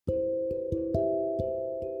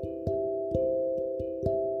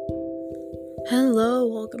Hello,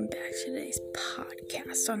 welcome back to today's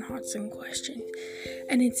podcast on Hearts and Questions,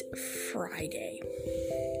 and it's Friday.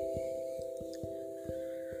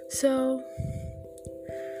 So,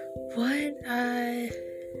 what I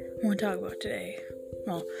want to talk about today,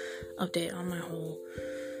 update on my whole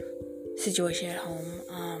situation at home.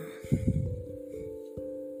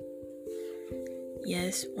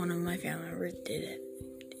 Yes, one of my family members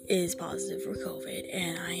is positive for COVID,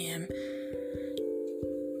 and I am.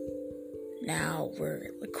 Now we're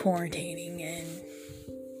quarantining and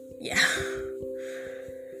yeah.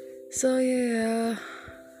 So yeah.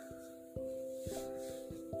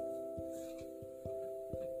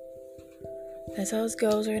 That's how it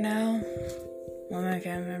goes right now. One of my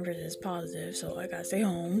family members is positive, so I gotta stay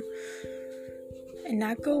home and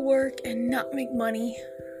not go work and not make money.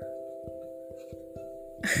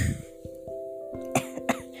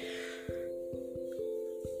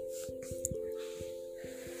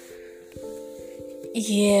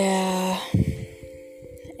 Yeah.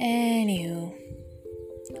 Anywho.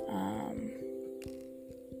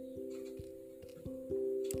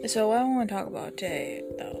 So what I want to talk about today,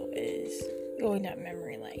 though, is going down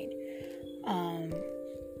memory lane.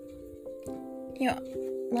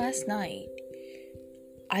 Last night,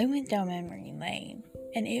 I went down memory lane,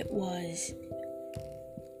 and it was...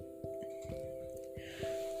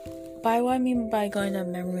 By what I mean by going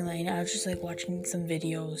down memory lane, I was just, watching some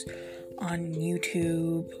videos on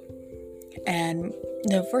YouTube, and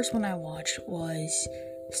the first one I watched was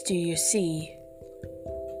Studio C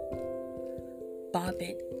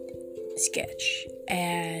Bobbit sketch,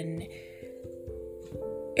 and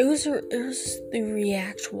it was the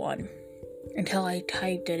React one until I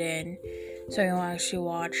typed it in, so I can actually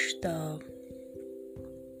watch the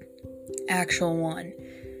actual one.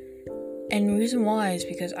 And the reason why is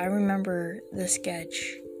because I remember the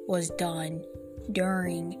sketch was done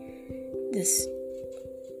during this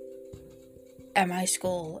at my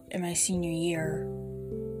school in my senior year,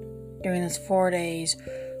 during those 4 days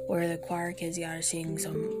where the choir kids gotta sing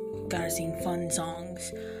fun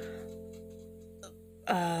songs,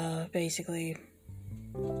 basically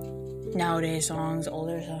nowadays songs,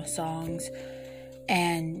 older songs,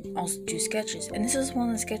 and also do sketches. And this is one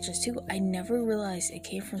of the sketches too. I never realized it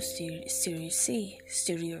came from Studio C.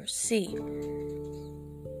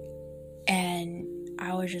 And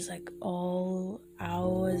I was just like,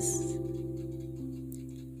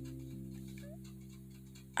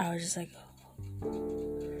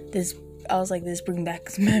 this brings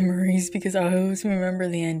back memories, because I always remember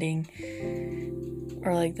the ending,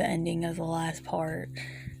 or the ending of the last part.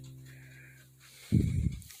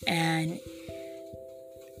 And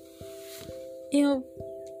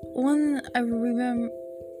one I remember,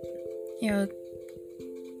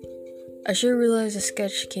 I should realize the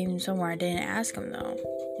sketch came somewhere. I didn't ask him though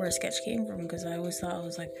where the sketch came from, because I always thought it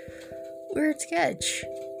was weird sketch.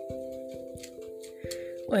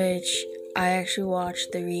 Which I actually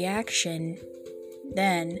watched the reaction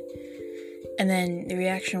then, and then the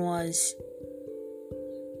reaction was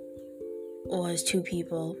two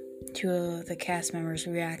of the cast members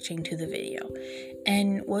reacting to the video.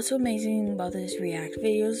 And what's so amazing about these react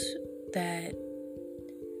videos that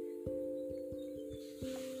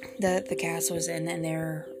the cast was in, and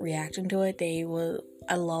they're reacting to it,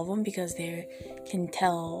 I love them because they can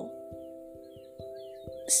tell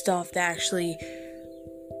stuff that actually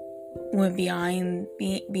went behind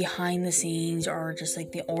the scenes, or just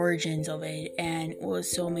the origins of it. And what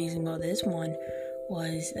was so amazing about this one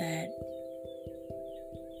was that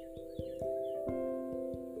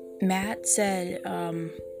Matt said, I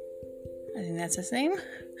think that's his name,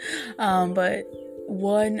 but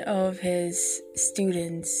one of his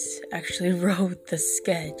students actually wrote the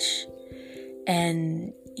sketch,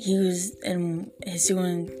 and his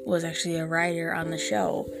student was actually a writer on the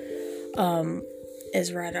show. I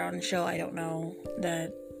don't know.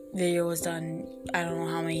 The video was done, I don't know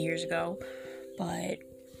how many years ago, but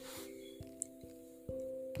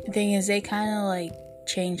the thing is, they kind of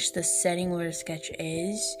changed the setting where the sketch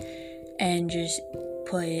is, and just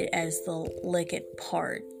put it as the lick it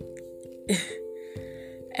part.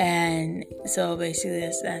 And so basically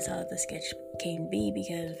that's how the sketch came to be,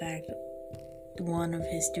 because of the fact one of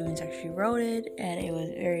his students actually wrote it, and it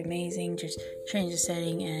was very amazing. Just changed the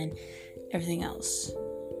setting and everything else.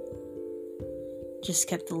 Just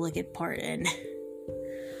kept the lick it part in.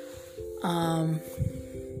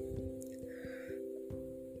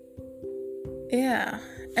 Yeah.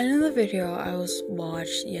 Another video I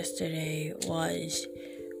watched yesterday was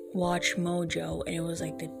Watch Mojo, and it was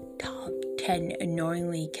the top 10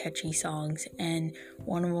 annoyingly catchy songs, and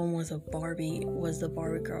one of them was the Barbie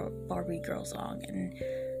girl song, and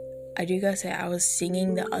I do gotta say, I was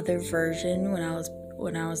singing the other version when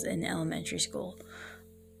I was in elementary school.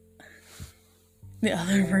 The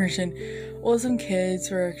other version. Well, some kids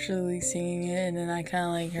were actually singing it, and then I kind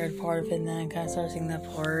of like heard part of it, and then I kind of started singing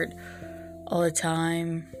that part all the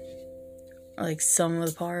time, like some of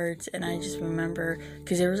the parts. And I just remember,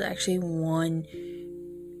 because there was actually one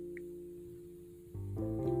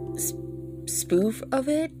spoof of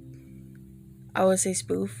it. I would say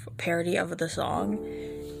spoof, parody of the song,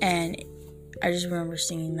 and I just remember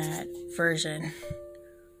singing that version.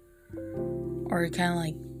 Or kind of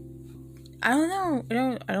like, I don't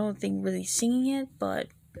know, I don't think really singing it, but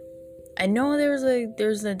I know there's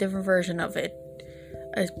a different version of it,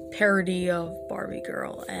 a parody of Barbie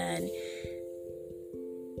Girl, and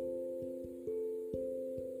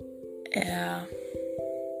yeah.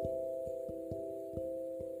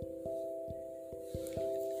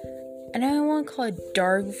 And I don't want to call it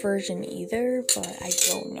dark version either, but I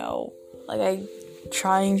don't know. Like, I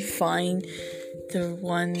try and find the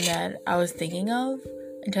one that I was thinking of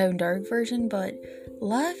and type in dark version, but a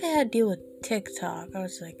lot of it had to deal with TikTok. I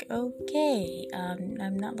was like, okay,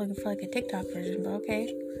 I'm not looking for like a TikTok version, but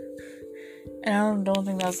okay. And I don't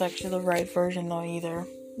think that's actually the right version though either,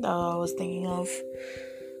 that I was thinking of.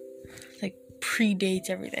 Like, predates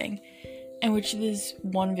everything. And which this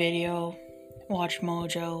one video, Watch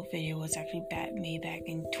Mojo video, was actually made back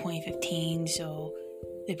in 2015, so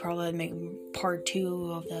they probably had to make part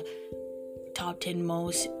 2 of the top 10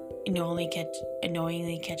 most annoyingly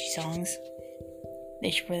catchy songs.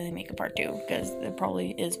 They should really make a part 2, because there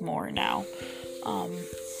probably is more now.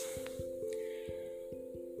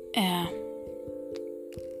 Yeah.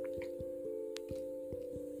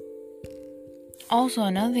 Also,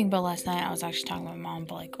 another thing about last night, I was actually talking to my mom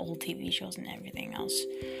about like old TV shows and everything else.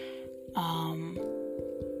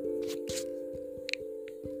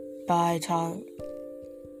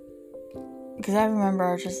 Because I remember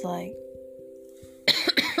I was just like,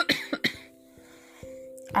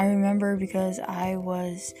 I remember because I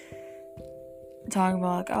was talking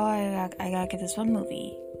about like, oh, I gotta get this one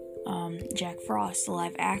movie, Jack Frost, the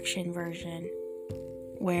live action version,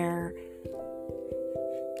 where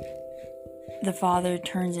the father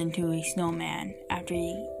turns into a snowman after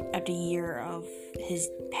a year of his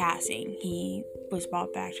passing. He was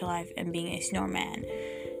brought back to life and being a snowman.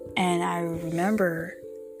 And I remember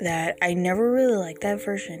that I never really liked that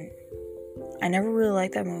version. I never really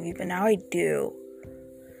liked that movie, but now I do.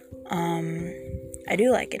 I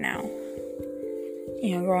do like it now.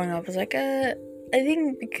 You know, growing up, I was like, I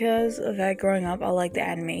think because of that growing up, I like the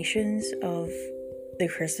animations of the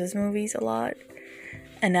Christmas movies a lot.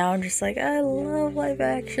 And now I'm just like, I love live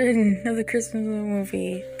action of the Christmas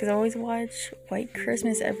movie. Because I always watch White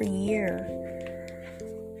Christmas every year.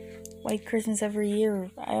 White Christmas every year.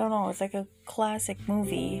 I don't know, it's like a classic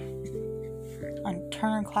movie. A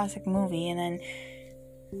Turner classic movie. And then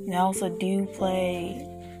they also do play,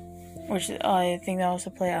 which I think they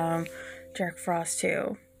also play Jack Frost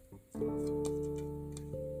too.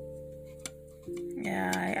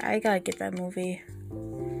 Yeah, I gotta get that movie.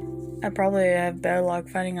 I probably have better luck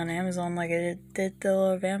finding on Amazon like I did the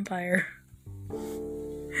Little Vampire.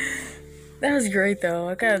 That was great though.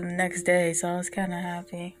 I got it the next day, so I was kind of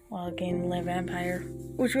happy while getting Little Vampire.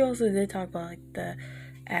 Which we also did talk about, like the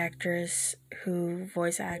actress who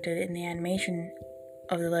voice acted in the animation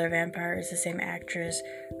of the Little Vampire is the same actress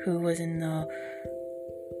who was in the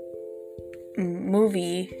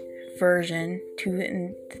movie version,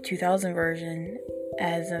 in the 2000 version,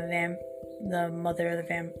 as the mother of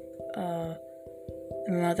the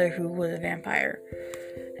mother who was a vampire.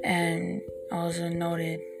 And also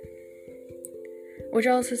noted, which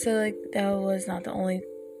also said like that was not the only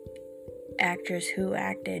actress who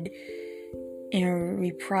acted in a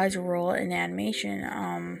reprisal role in animation.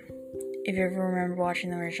 If you ever remember watching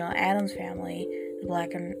the original Addams Family,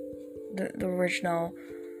 the original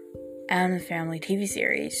Addams Family TV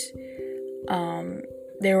series,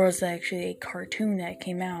 there was actually a cartoon that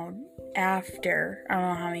came out after, I don't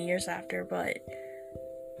know how many years after, but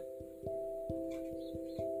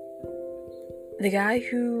the guy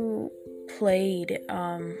who played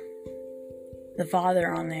the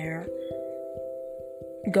father on there,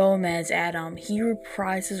 Gomez Adam, he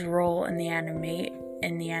reprised his role in the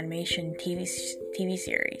animation TV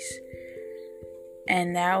series,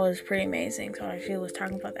 and that was pretty amazing. So I actually was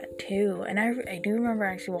talking about that too, and I do remember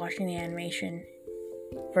actually watching the animation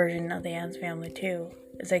version of the Addams Family too.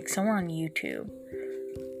 It's like somewhere on YouTube.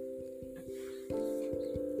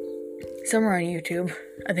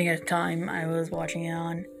 I think at the time I was watching it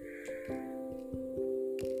on.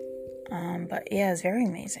 But yeah, it's very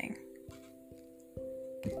amazing.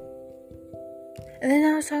 And then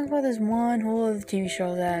I was talking about this one whole other TV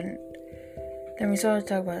show that. Then we started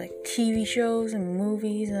talking about like TV shows and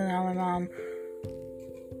movies, and how my mom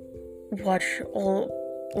watched all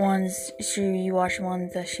ones. She watched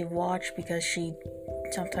ones that she watched because she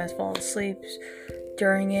sometimes falls asleep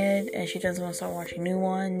during it, and she doesn't want to start watching new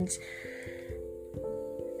ones.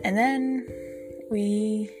 And then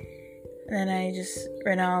I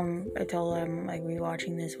told her I'm like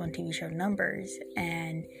rewatching this one TV show, Numbers,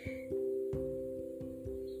 and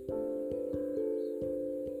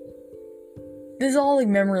this is all like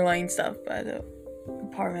memory lane stuff, by the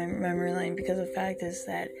part of memory lane, because the fact is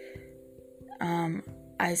that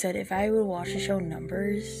I said if I would watch the show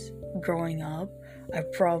Numbers growing up, I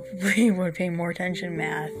probably would pay more attention to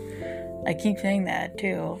math. I keep saying that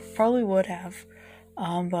too. Probably would have.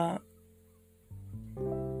 But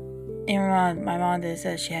my mom did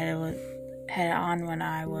say she had it on when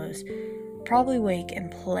I was probably awake and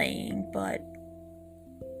playing, but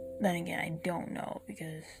then again, I don't know,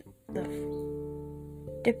 because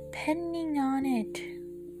depending on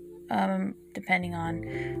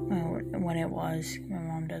when it was, my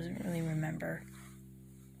mom doesn't really remember.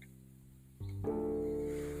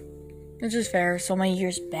 Which is fair, so many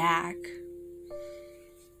years back.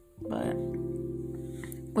 But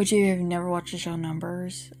which, if you've never watched the show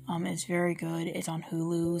Numbers, it's very good. It's on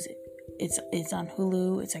Hulu. It's on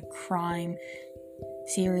Hulu. It's a crime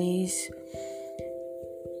series.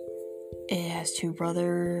 It has two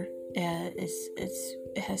brothers.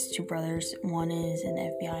 It has two brothers. One is an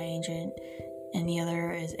FBI agent, and the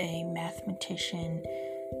other is a mathematician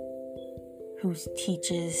who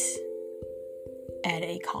teaches at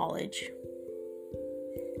a college,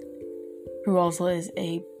 who also is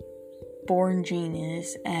a born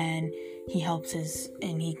genius, and he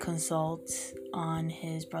consults on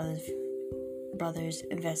his brother's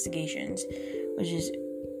investigations, which is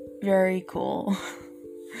very cool.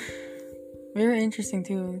 Very interesting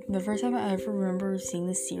too. The first time I ever remember seeing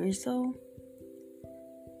this series, though,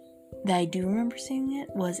 that I do remember seeing it,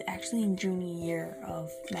 was actually in junior year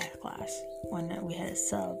of math class when we had a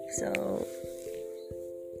sub. So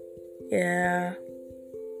yeah.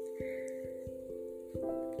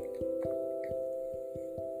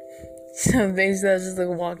 So basically, I was just like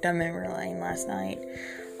a walk down memory lane last night,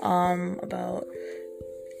 about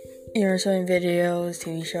showing videos,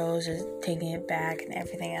 TV shows, just taking it back and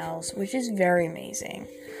everything else, which is very amazing.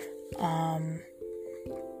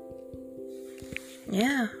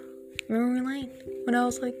 Yeah, memory lane when I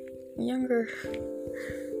was like younger.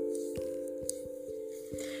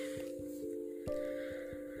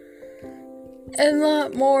 And a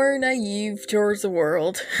lot more naive towards the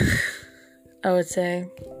world, I would say.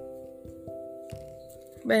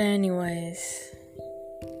 But anyways,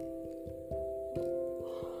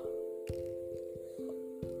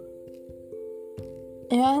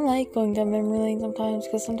 I like going down memory lane sometimes,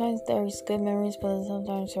 because sometimes there's good memories, but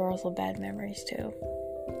sometimes there are also bad memories too,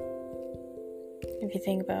 if you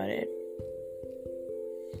think about it.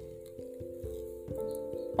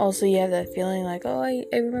 Also, you have that feeling like, oh, I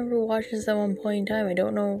remember watching this at one point in time. I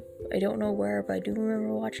don't know where, but I do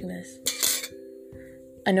remember watching this.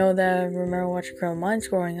 I know that I remember watching Criminal Minds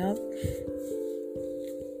growing up.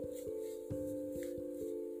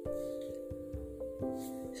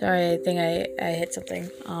 Sorry, I think I hit something.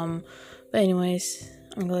 But anyways,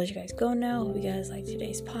 I'm gonna let you guys go now. Hope you guys like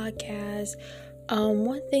today's podcast.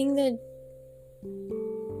 One thing that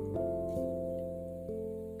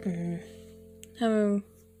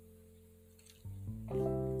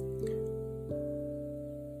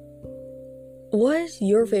what's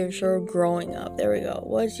your favorite show growing up? There we go.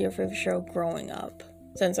 What's your favorite show growing up?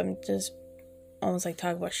 Since I'm just almost like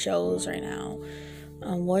talking about shows right now.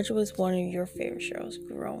 What was one of your favorite shows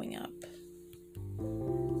growing up?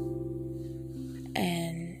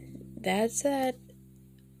 And that's that.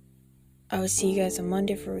 I will see you guys on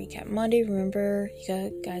Monday for Recap Monday. Remember,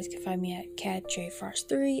 you guys can find me at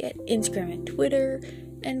CatJFrost3 at Instagram and Twitter,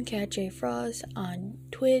 and CatJFrost on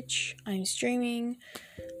Twitch. I'm streaming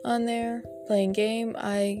on there, playing game.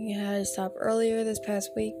 I had to stop earlier this past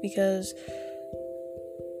week because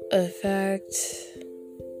of the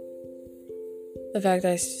fact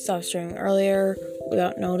I stopped streaming earlier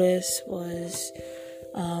without notice was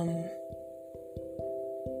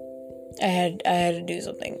I had to do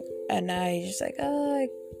something, and I just like, I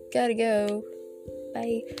gotta go,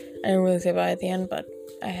 bye. I didn't really say bye at the end, but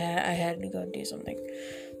I had to go do something.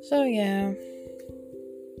 So yeah.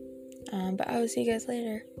 But I will see you guys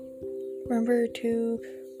later. Remember to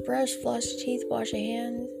brush, floss your teeth, wash your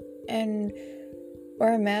hands, and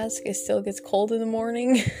wear a mask. It still gets cold in the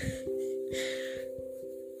morning.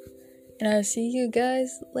 And I'll see you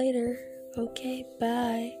guys later. Okay,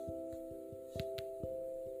 bye.